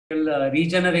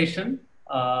regeneration.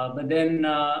 But then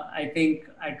I think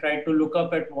I tried to look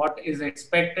up at what is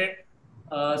expected.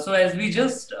 So as we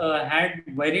just had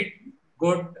very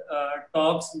good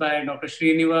talks by Dr.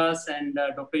 Srinivas and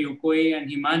Dr. Yukoi and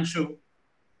Himanshu,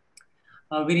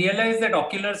 we realized that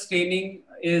ocular staining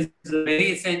is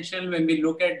very essential when we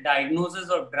look at diagnosis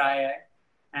of dry eye.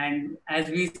 And as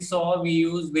we saw, we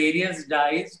use various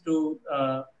dyes to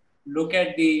look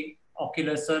at the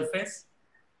ocular surface.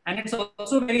 And it's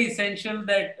also very essential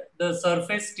that the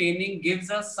surface staining gives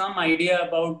us some idea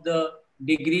about the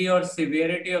degree or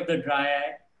severity of the dry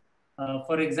eye.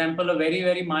 For example, a very,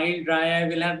 very mild dry eye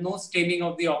will have no staining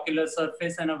of the ocular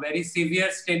surface, and a very severe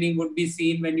staining would be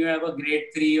seen when you have a grade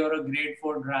 3 or a grade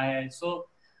 4 dry eye. So,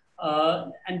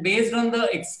 and based on the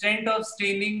extent of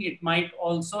staining, it might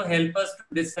also help us to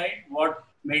decide what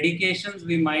medications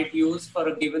we might use for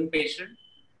a given patient.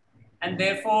 And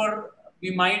therefore,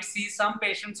 we might see some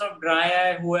patients of dry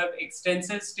eye who have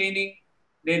extensive staining.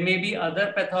 There may be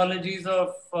other pathologies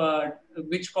of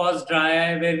which cause dry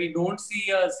eye where we don't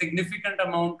see a significant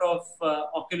amount of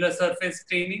ocular surface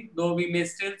staining, though we may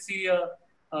still see a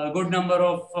good number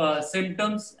of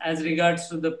symptoms as regards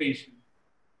to the patient.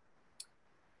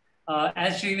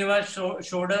 As Srinivas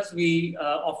showed us, we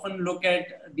often look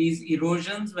at these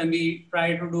erosions when we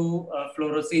try to do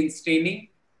fluorescein staining.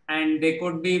 And they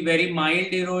could be very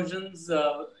mild erosions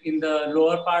in the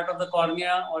lower part of the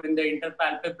cornea or in the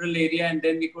interpalpebral area. And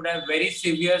then we could have very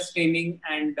severe staining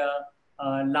and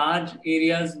large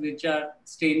areas which are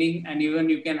staining. And even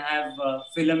you can have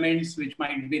filaments which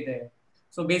might be there.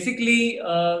 So basically,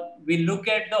 we look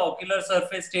at the ocular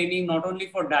surface staining not only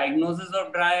for diagnosis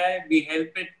of dry eye, we help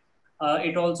it.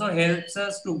 It also helps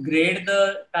us to grade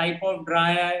the type of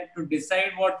dry eye, to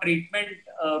decide what treatment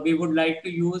we would like to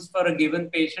use for a given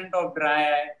patient of dry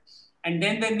eye. And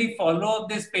then when we follow up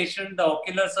this patient, the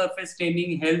ocular surface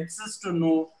staining helps us to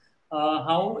know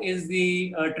how is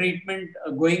the treatment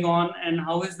going on and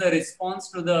how is the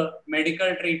response to the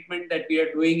medical treatment that we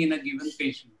are doing in a given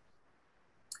patient.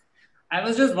 I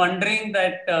was just wondering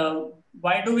that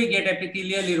why do we get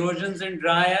epithelial erosions in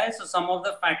dry eye? So some of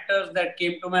the factors that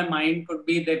came to my mind could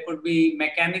be, there could be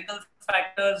mechanical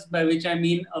factors, by which I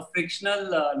mean a frictional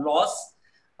loss,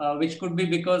 which could be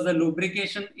because the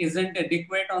lubrication isn't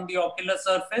adequate on the ocular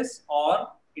surface, or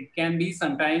it can be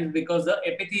sometimes because the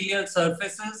epithelial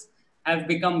surfaces have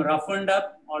become roughened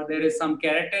up or there is some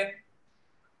keratin.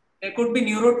 There could be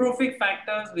neurotrophic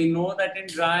factors. We know that in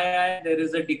dry eye, there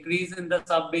is a decrease in the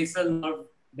subbasal nerve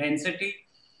density.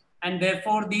 And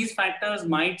therefore, these factors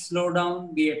might slow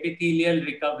down the epithelial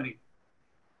recovery.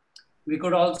 We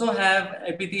could also have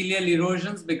epithelial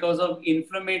erosions because of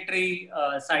inflammatory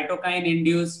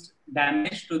cytokine-induced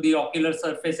damage to the ocular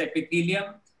surface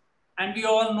epithelium. And we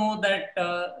all know that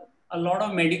a lot of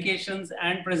medications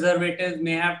and preservatives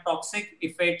may have toxic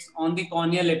effects on the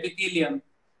corneal epithelium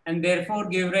and therefore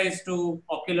give rise to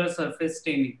ocular surface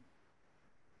staining.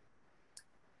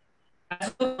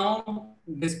 As of now,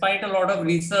 despite a lot of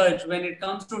research, when it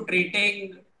comes to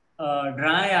treating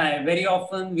dry eye, very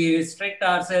often we restrict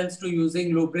ourselves to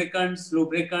using lubricants,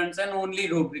 and only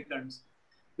lubricants.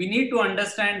 We need to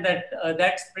understand that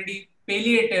that's pretty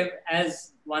palliative,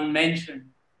 as one mentioned.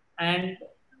 And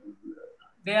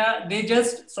they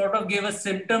just sort of give a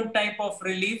symptom type of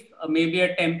relief, maybe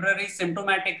a temporary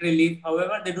symptomatic relief.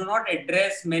 However, they do not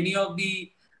address many of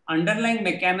the underlying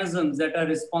mechanisms that are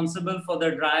responsible for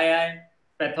the dry eye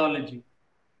pathology.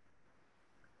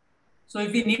 So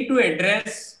if we need to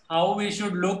address how we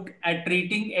should look at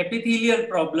treating epithelial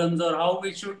problems, or how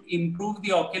we should improve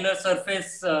the ocular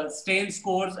surface stain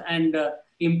scores and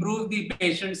improve the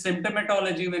patient's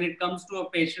symptomatology when it comes to a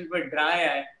patient with dry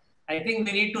eye, I think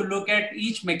we need to look at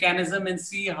each mechanism and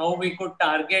see how we could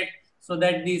target so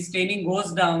that the staining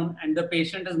goes down and the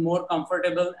patient is more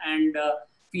comfortable and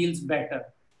feels better.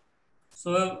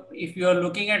 So if you are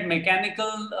looking at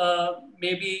mechanical,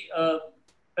 maybe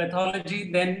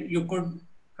pathology, then you could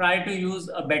try to use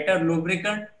a better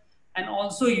lubricant and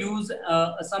also use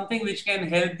something which can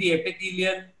help the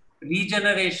epithelial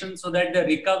regeneration so that the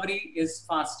recovery is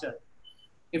faster.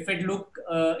 If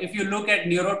you look at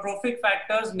neurotrophic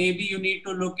factors, maybe you need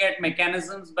to look at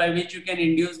mechanisms by which you can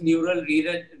induce neural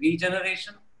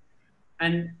regeneration.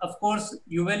 And of course,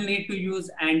 you will need to use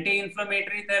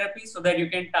anti-inflammatory therapy so that you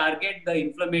can target the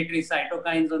inflammatory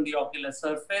cytokines on the ocular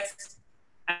surface.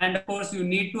 And of course, you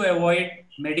need to avoid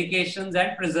medications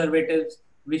and preservatives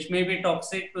which may be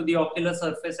toxic to the ocular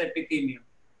surface epithelium.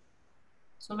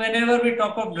 So whenever we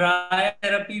talk of dry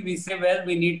therapy, we say, well,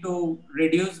 we need to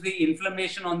reduce the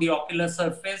inflammation on the ocular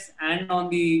surface and on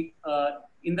the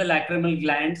in the lacrimal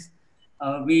glands.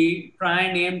 we try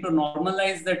and aim to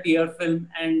normalize the tear film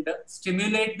and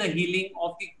stimulate the healing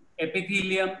of the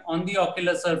epithelium on the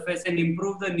ocular surface and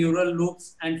improve the neural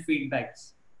loops and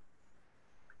feedbacks.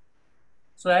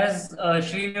 So as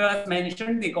Srinivas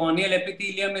mentioned, the corneal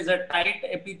epithelium is a tight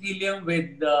epithelium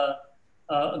with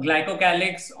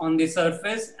glycocalyx on the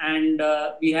surface, and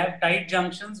we have tight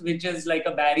junctions, which is like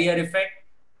a barrier effect.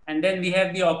 And then we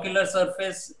have the ocular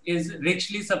surface is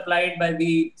richly supplied by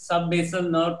the subbasal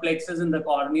nerve plexus in the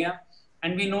cornea.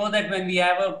 And we know that when we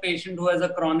have a patient who has a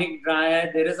chronic dry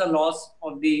eye, there is a loss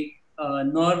of the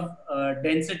nerve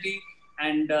density,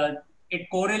 and it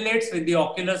correlates with the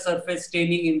ocular surface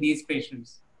staining in these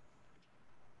patients.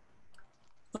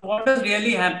 So what does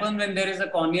really happen when there is a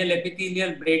corneal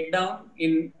epithelial breakdown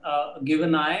in a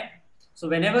given eye? So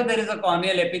whenever there is a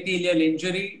corneal epithelial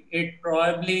injury, it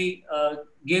probably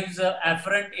gives an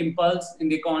afferent impulse in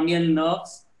the corneal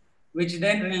nerves, which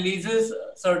then releases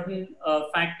certain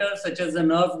factors such as the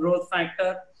nerve growth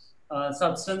factor,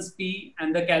 substance P,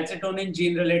 and the calcitonin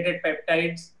gene-related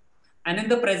peptides. And in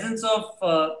the presence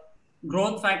of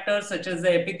growth factors such as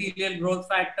the epithelial growth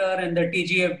factor and the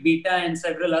TGF-beta and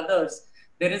several others,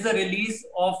 there is a release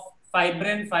of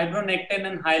fibrin, fibronectin,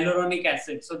 and hyaluronic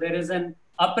acid. So there is an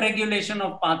upregulation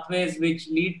of pathways which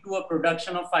lead to a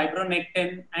production of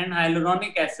fibronectin and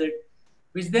hyaluronic acid,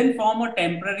 which then form a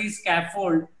temporary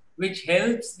scaffold which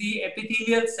helps the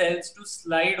epithelial cells to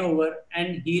slide over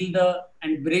and heal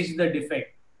and bridge the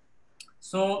defect.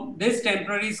 So this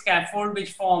temporary scaffold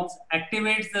which forms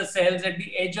activates the cells at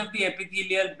the edge of the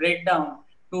epithelial breakdown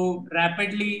to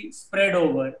rapidly spread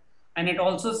over. And it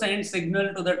also sends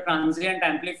signal to the transient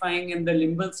amplifying in the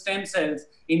limbal stem cells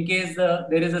in case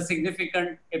there is a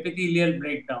significant epithelial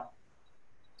breakdown.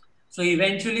 So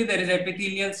eventually there is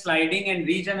epithelial sliding and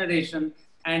regeneration,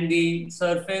 and the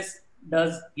surface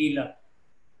does heal up.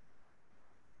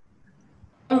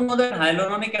 We know that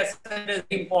hyaluronic acid is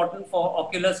important for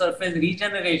ocular surface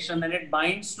regeneration, and it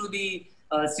binds to the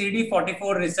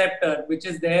CD44 receptor, which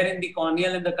is there in the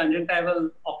corneal and the conjunctival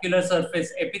ocular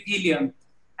surface epithelium.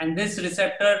 And this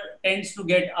receptor tends to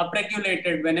get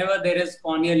upregulated whenever there is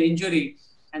corneal injury.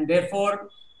 And therefore,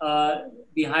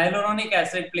 the hyaluronic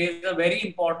acid plays a very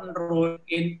important role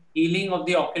in healing of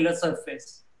the ocular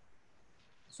surface.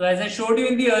 So as I showed you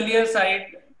in the earlier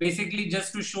slide, basically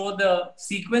just to show the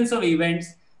sequence of events,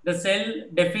 the cell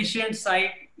deficient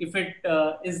site, if it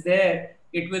is there,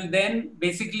 it will then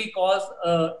basically cause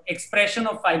expression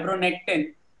of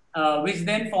fibronectin, which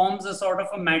then forms a sort of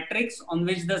a matrix on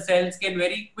which the cells can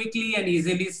very quickly and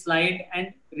easily slide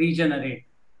and regenerate.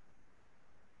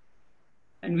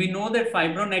 And we know that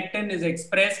fibronectin is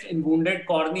expressed in wounded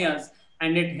corneas,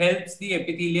 and it helps the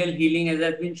epithelial healing, as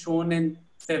has been shown in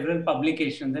several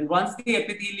publications. And once the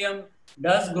epithelium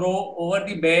does grow over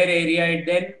the bare area, it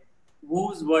then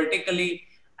moves vertically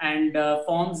and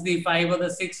forms the 5 or the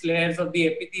 6 layers of the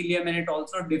epithelium, and it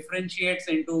also differentiates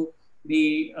into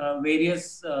the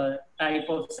various type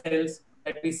of cells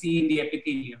that we see in the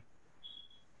epithelium.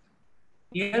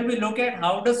 Here we look at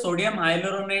how does sodium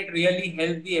hyaluronate really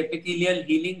help the epithelial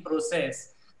healing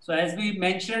process. So as I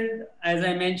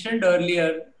mentioned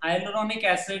earlier, hyaluronic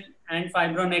acid and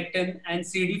fibronectin and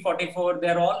CD44,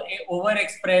 they're all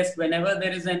overexpressed whenever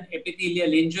there is an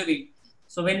epithelial injury.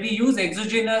 So when we use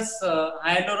exogenous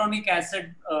hyaluronic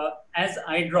acid as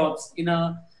eye drops,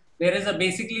 there is a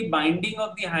basically binding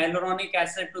of the hyaluronic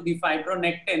acid to the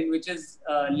fibronectin, which is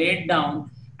laid down.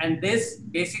 And this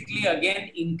basically again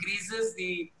increases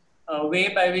the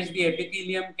way by which the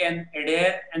epithelium can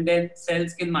adhere, and then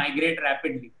cells can migrate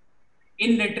rapidly.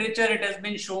 In literature, it has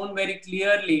been shown very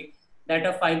clearly that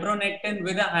a fibronectin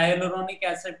with a hyaluronic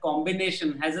acid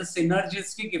combination has a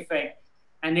synergistic effect,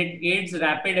 and it aids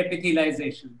rapid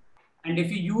epithelialization. And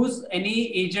if you use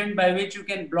any agent by which you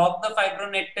can block the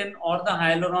fibronectin or the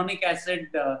hyaluronic acid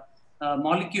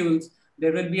molecules,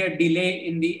 there will be a delay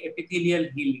in the epithelial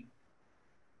healing.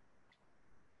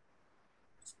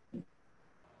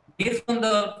 Based on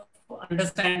the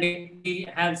understanding, we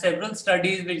have several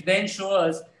studies which then show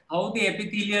us how the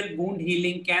epithelial wound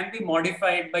healing can be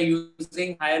modified by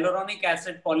using hyaluronic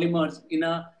acid polymers in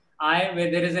an eye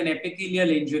where there is an epithelial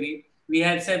injury. We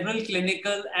have several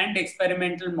clinical and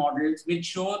experimental models which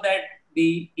show that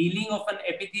the healing of an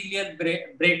epithelial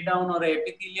breakdown or an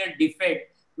epithelial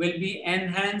defect will be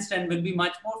enhanced and will be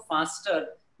much more faster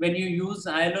when you use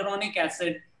hyaluronic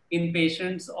acid in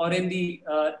patients or in the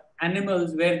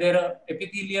animals where their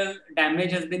epithelial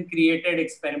damage has been created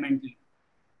experimentally.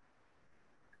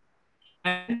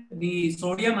 And the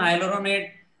sodium hyaluronate,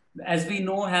 as we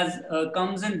know,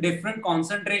 comes in different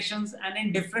concentrations and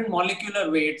in different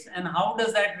molecular weights. And how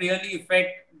does that really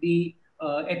affect the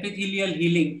epithelial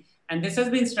healing. And this has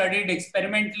been studied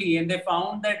experimentally, and they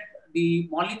found that the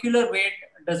molecular weight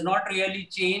does not really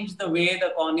change the way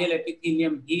the corneal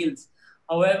epithelium heals.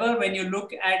 However, when you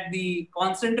look at the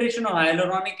concentration of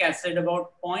hyaluronic acid,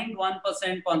 about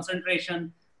 0.1%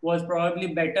 concentration was probably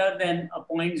better than a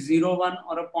 0.01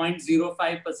 or a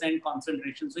 0.05%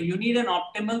 concentration. So you need an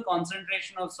optimal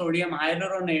concentration of sodium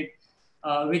hyaluronate,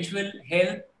 which will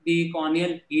help the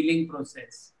corneal healing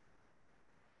process.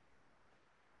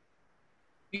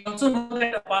 We also know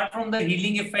that apart from the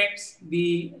healing effects,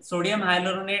 the sodium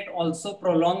hyaluronate also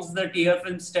prolongs the tear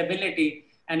film stability,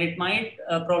 and it might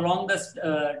prolong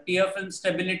the tear film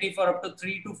stability for up to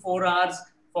 3 to 4 hours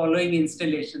following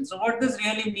installation. So what this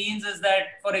really means is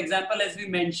that, for example, as we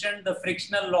mentioned, the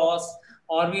frictional loss,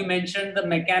 or we mentioned the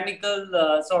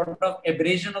mechanical sort of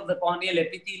abrasion of the corneal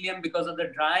epithelium because of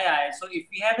the dry eye. So if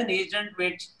we have an agent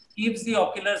which keeps the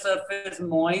ocular surface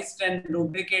moist and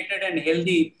lubricated and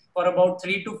healthy for about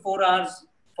 3 to 4 hours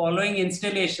following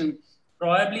installation,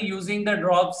 probably using the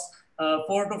drops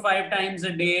 4 to 5 times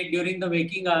a day during the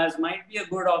waking hours might be a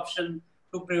good option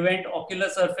to prevent ocular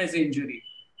surface injury.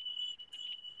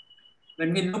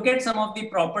 When we look at some of the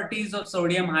properties of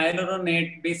sodium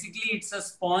hyaluronate, basically it's a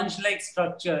sponge-like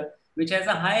structure which has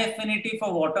a high affinity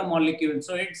for water molecules.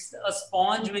 So it's a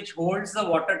sponge which holds the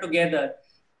water together,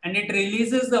 and it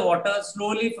releases the water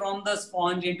slowly from the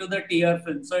sponge into the tear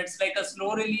film. So it's like a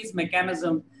slow release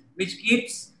mechanism which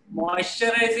keeps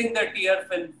moisturizing the tear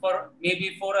film for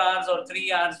maybe 4 hours or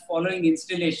 3 hours following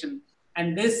installation.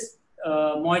 And this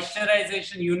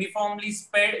moisturization uniformly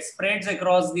spreads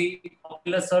across the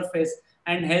ocular surface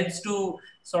and helps to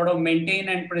sort of maintain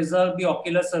and preserve the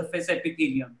ocular surface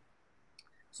epithelium.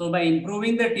 So by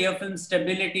improving the tear film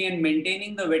stability and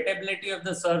maintaining the wettability of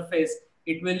the surface,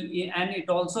 it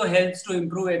also helps to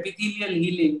improve epithelial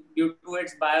healing due to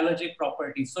its biologic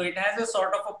properties. So it has a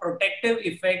sort of a protective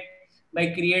effect by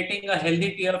creating a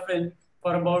healthy tear film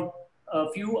for about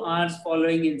a few hours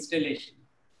following installation.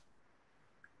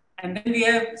 And then we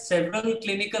have several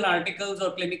clinical articles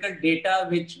or clinical data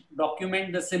which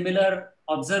document the similar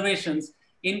observations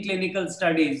in clinical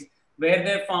studies, where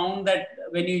they found that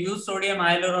when you use sodium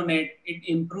hyaluronate, it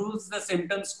improves the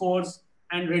symptom scores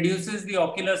and reduces the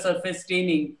ocular surface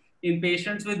staining in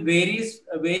patients with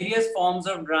various forms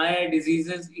of dry eye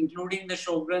diseases, including the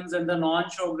Sjogren's and the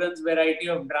non-Sjogren's variety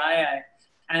of dry eye.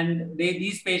 And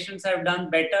these patients have done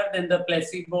better than the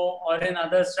placebo or in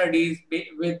other studies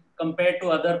compared to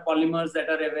other polymers that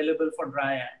are available for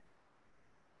dry eye.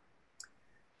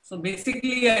 So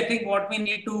basically, I think what we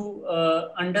need to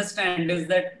understand is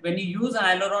that when you use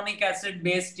hyaluronic acid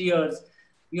based tears,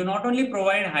 you not only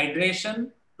provide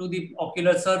hydration to the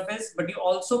ocular surface, but you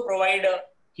also provide a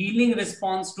healing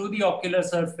response to the ocular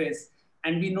surface.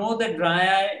 And we know that dry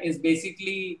eye is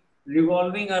basically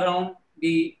revolving around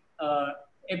the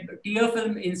tear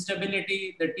film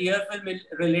instability, the tear film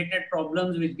related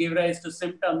problems which give rise to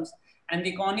symptoms, and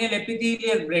the corneal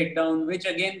epithelial breakdown, which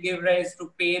again give rise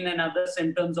to pain and other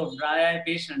symptoms of dry eye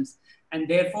patients. And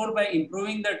therefore, by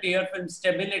improving the tear film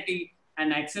stability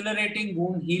and accelerating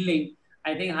wound healing,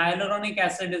 I think hyaluronic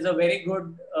acid is a very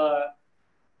good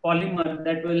polymer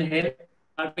that will help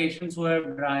our patients who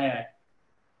have dry eye.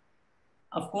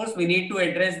 Of course, we need to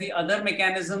address the other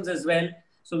mechanisms as well.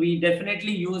 So we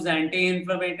definitely use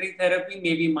anti-inflammatory therapy,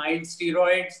 maybe mild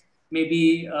steroids,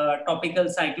 maybe topical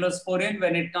cyclosporin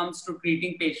when it comes to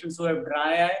treating patients who have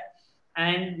dry eye.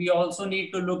 And we also need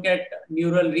to look at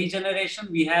neural regeneration.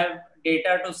 We have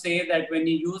data to say that when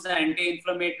you use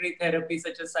anti-inflammatory therapy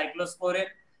such as cyclosporin,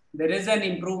 there is an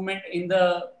improvement in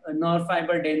the nerve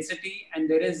fiber density, and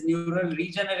there is neural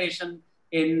regeneration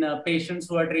in patients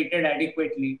who are treated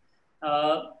adequately.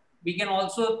 We can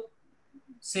also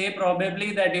say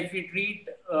probably that if we treat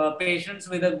patients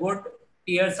with a good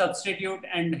tear substitute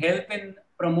and help in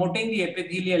promoting the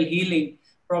epithelial healing,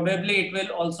 probably it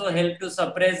will also help to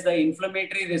suppress the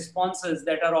inflammatory responses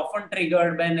that are often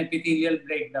triggered by an epithelial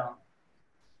breakdown.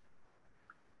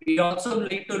 We also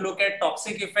need to look at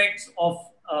toxic effects of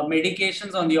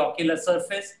medications on the ocular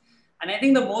surface. And I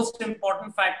think the most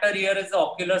important factor here is the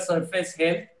ocular surface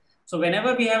health. So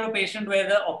whenever we have a patient where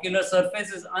the ocular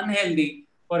surface is unhealthy,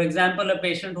 for example, a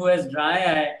patient who has dry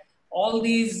eye, all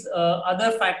these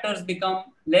other factors become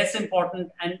less important,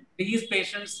 and these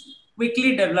patients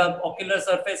quickly develop ocular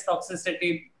surface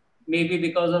toxicity, maybe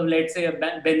because of, let's say, a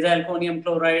benzalkonium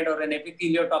chloride or an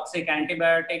epitheliotoxic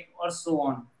antibiotic or so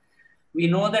on. We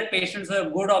know that patients who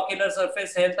have good ocular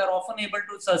surface health are often able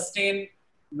to sustain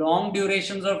long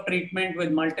durations of treatment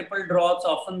with multiple drops,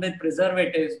 often with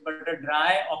preservatives, but a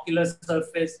dry ocular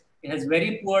surface has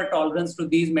very poor tolerance to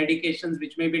these medications,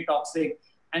 which may be toxic,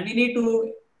 And we need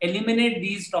to eliminate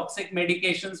these toxic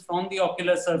medications from the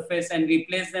ocular surface and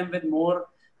replace them with more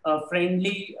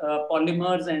friendly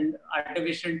polymers and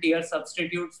artificial tear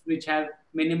substitutes which have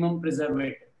minimum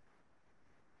preservative.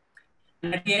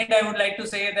 And at the end, I would like to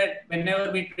say that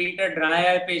whenever we treat a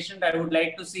dry eye patient, I would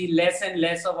like to see less and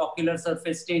less of ocular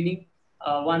surface staining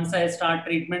once I start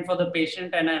treatment for the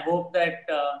patient. And I hope that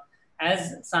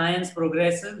as science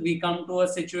progresses, we come to a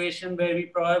situation where we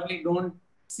probably don't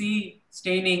see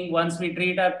staining once we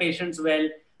treat our patients well.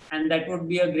 And that would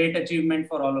be a great achievement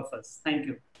for all of us. Thank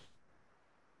you.